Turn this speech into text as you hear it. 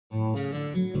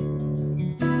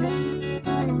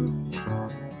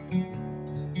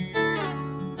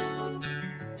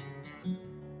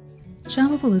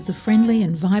Charleville is a friendly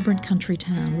and vibrant country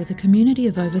town with a community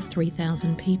of over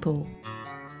 3,000 people.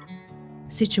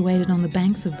 Situated on the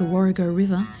banks of the Warrego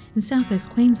River in southwest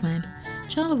Queensland,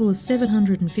 Charleville is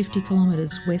 750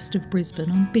 kilometres west of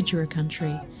Brisbane on Bidjara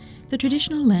country, the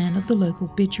traditional land of the local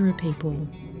Bidjara people.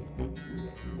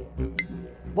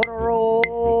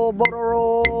 Bororo,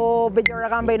 Bororo, Bidjara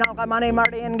Gambi, Nalkamani,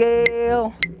 Marty and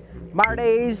Gale,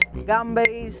 Marty's,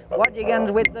 Gambis,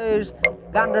 Wajigans with those,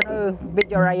 Gandanu,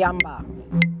 Bidjara Yamba.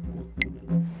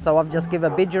 So I've just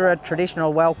given a Bidjara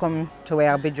traditional welcome to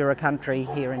our Bidjara country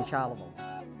here in Charleville.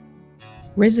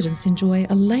 Residents enjoy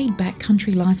a laid-back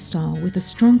country lifestyle with a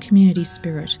strong community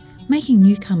spirit, making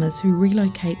newcomers who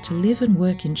relocate to live and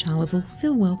work in Charleville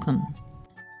feel welcome.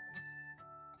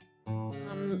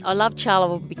 I love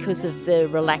Charleville because of the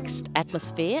relaxed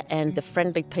atmosphere and the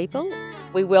friendly people.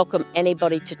 We welcome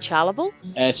anybody to Charleville.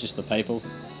 It's just the people.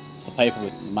 It's the people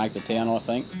that make the town, I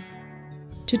think.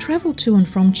 To travel to and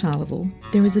from Charleville,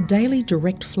 there is a daily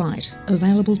direct flight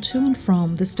available to and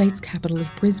from the state's capital of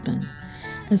Brisbane,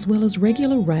 as well as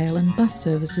regular rail and bus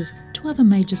services to other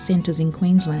major centres in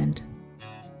Queensland.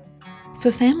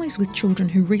 For families with children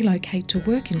who relocate to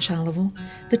work in Charleville,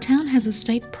 the town has a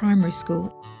state primary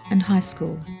school and high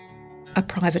school. A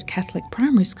private Catholic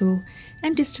primary school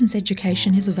and distance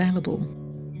education is available.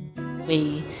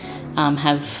 We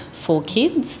have 4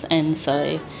 kids, and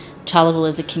so Charleville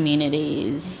as a community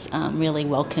is really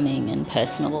welcoming and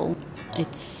personable.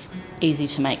 It's easy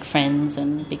to make friends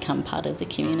and become part of the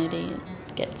community.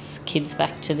 It gets kids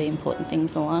back to the important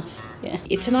things in life. Yeah.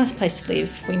 It's a nice place to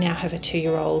live. We now have a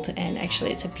 2-year-old, and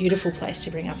actually it's a beautiful place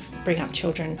to bring up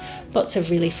children. Lots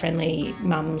of really friendly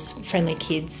mums, friendly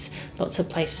kids, lots of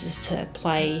places to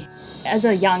play. As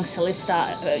a young solicitor,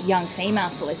 a young female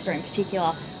solicitor in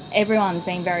particular, everyone's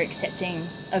been very accepting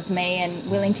of me and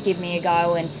willing to give me a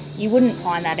go, and you wouldn't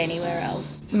find that anywhere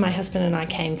else. My husband and I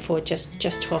came for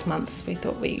just 12 months. We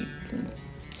thought we'd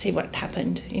see what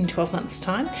happened in 12 months'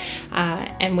 time,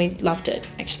 and we loved it,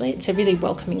 actually. It's a really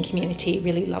welcoming community,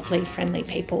 really lovely, friendly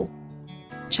people.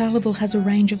 Charleville has a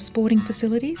range of sporting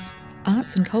facilities,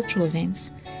 arts and cultural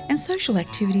events, and social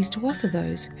activities to offer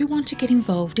those who want to get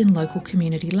involved in local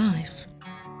community life.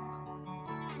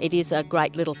 It is a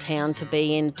great little town to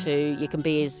be in. You can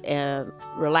be as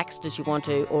relaxed as you want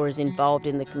to or as involved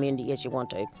in the community as you want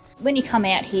to. When you come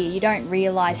out here, you don't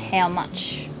realise how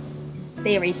much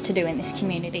there is to do in this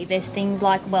community. There's things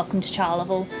like Welcome to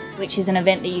Charleville, which is an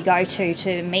event that you go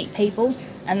to meet people,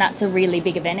 and that's a really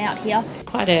big event out here.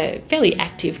 Quite a fairly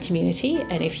active community,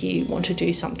 and if you want to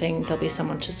do something, there'll be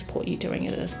someone to support you doing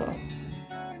it as well.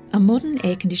 A modern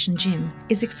air-conditioned gym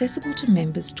is accessible to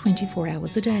members 24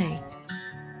 hours a day.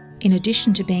 In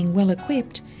addition to being well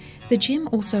equipped, the gym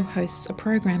also hosts a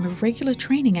program of regular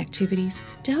training activities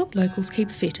to help locals keep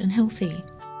fit and healthy.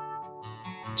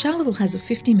 Charleville has a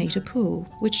 50-metre pool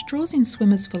which draws in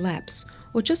swimmers for laps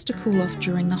or just to cool off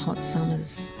during the hot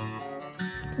summers.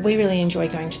 We really enjoy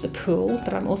going to the pool,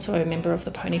 but I'm also a member of the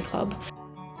Pony Club.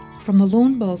 From the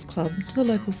Lawn Bowls Club to the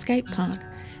local skate park,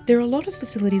 there are a lot of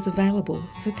facilities available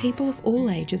for people of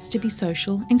all ages to be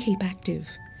social and keep active.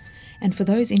 And for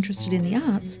those interested in the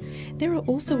arts, there are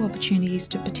also opportunities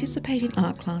to participate in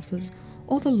art classes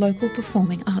or the local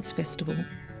Performing Arts Festival.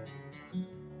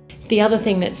 The other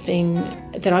thing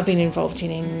that I've been involved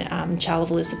in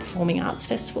Charleville is the Performing Arts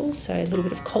Festival, so a little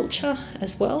bit of culture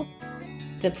as well.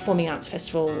 The Performing Arts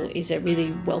Festival is a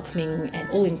really welcoming and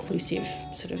all-inclusive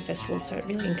sort of festival, so it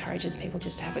really encourages people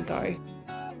just to have a go.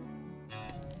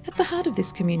 At the heart of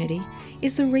this community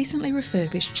is the recently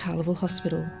refurbished Charleville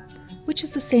Hospital, which is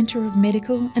the centre of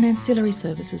medical and ancillary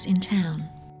services in town.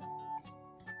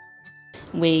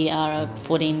 We are a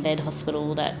 14-bed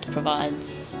hospital that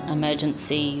provides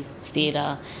emergency,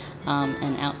 theatre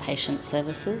and outpatient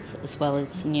services, as well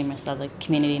as numerous other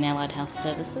community and allied health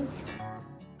services.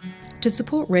 To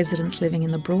support residents living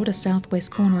in the broader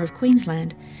southwest corner of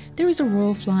Queensland, there is a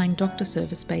Royal Flying Doctor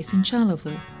Service base in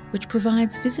Charleville, which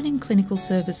provides visiting clinical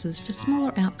services to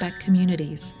smaller outback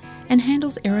communities and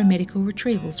handles aeromedical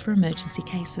retrievals for emergency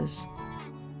cases.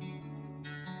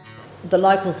 The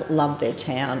locals love their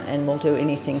town and will do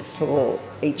anything for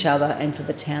each other and for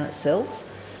the town itself.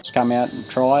 Just come out and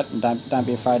try it, and don't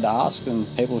be afraid to ask, and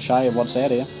people will show you what's out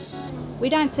here. We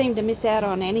don't seem to miss out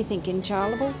on anything in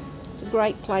Charleville. It's a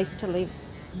great place to live.